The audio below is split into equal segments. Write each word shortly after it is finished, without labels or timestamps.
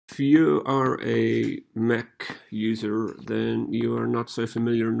If you are a Mac user, then you are not so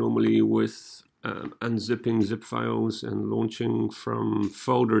familiar normally with unzipping zip files and launching from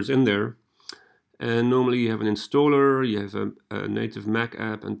folders in there. And normally you have an installer, you have a native Mac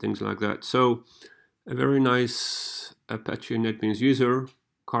app and things like that. So a very nice Apache NetBeans user,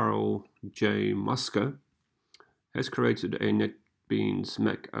 Carl J. Muska, has created a NetBeans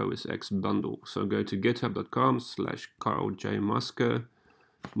Mac OSX bundle. So go to github.com/Carl J. Muska,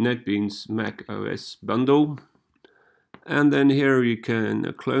 NetBeans Mac OS bundle. And then here you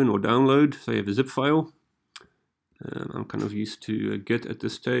can clone or download. So you have a zip file. I'm kind of used to Git at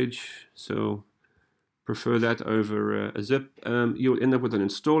this stage, so prefer that over a zip. You'll end up with an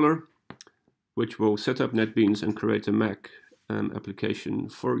installer, which will set up NetBeans and create a Mac application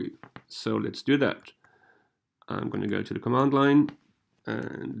for you. So let's do that. I'm going to go to the command line,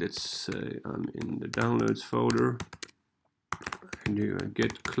 and let's say I'm in the downloads folder. I do a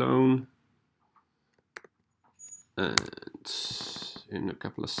git clone, and in a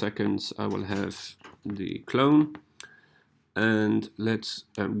couple of seconds I will have the clone. And let's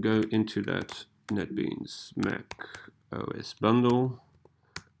go into that NetBeans Mac OS bundle,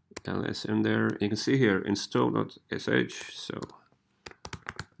 ls in there. You can see here install.sh, so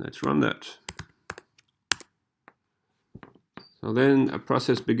let's run that. So then a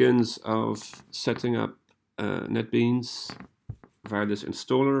process begins of setting up NetBeans via this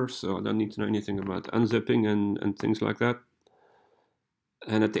installer, so I don't need to know anything about unzipping and things like that.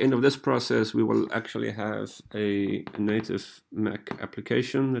 And at the end of this process, we will actually have a native Mac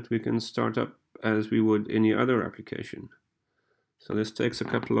application that we can start up as we would any other application. So this takes a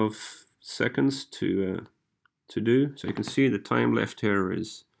couple of seconds to do. So you can see the time left here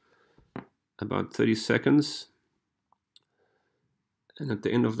is about 30 seconds. And at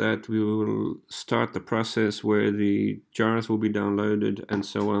the end of that, we will start the process where the jars will be downloaded and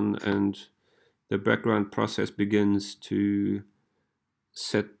so on, and the background process begins to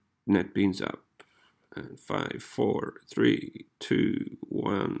set NetBeans up. And 5, 4, 3, 2,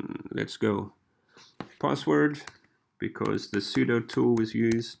 1, let's go. Password, because the sudo tool is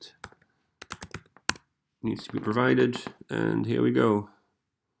used, needs to be provided, and here we go.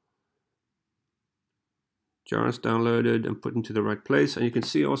 Jars downloaded and put into the right place, and you can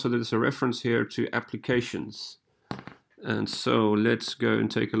see also that there's a reference here to applications. And so let's go and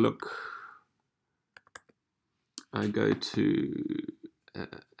take a look. I go to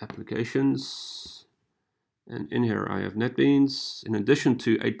applications, and in here I have NetBeans. In addition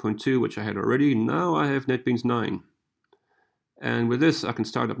to 8.2, which I had already, now I have NetBeans 9. And with this I can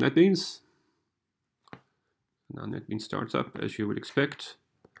start up NetBeans. Now NetBeans starts up as you would expect.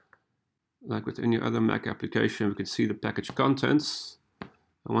 Like with any other Mac application, we can see the package contents.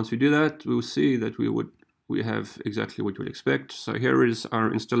 And once we do that, we will see that we have exactly what you would expect. So here is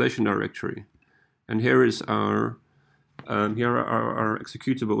our installation directory, and here is our here are our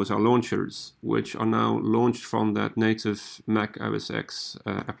executables, our launchers, which are now launched from that native Mac OSX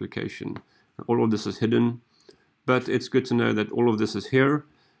application. All of this is hidden, but it's good to know that all of this is here,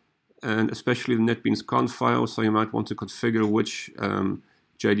 and especially the NetBeans conf file. So you might want to configure which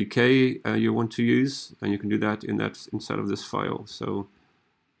JDK you want to use, and you can do that inside of this file. So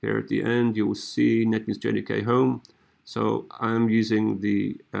here at the end you will see NetBeans JDK home. So I'm using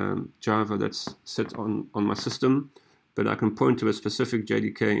the Java that's set on my system, but I can point to a specific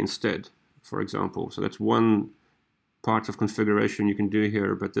JDK instead, for example. So that's one part of configuration you can do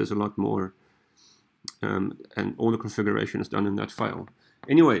here, but there's a lot more, and all the configuration is done in that file.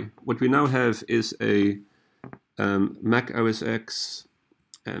 Anyway, what we now have is a Mac OS X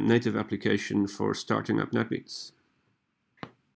native application for starting up NetBeans.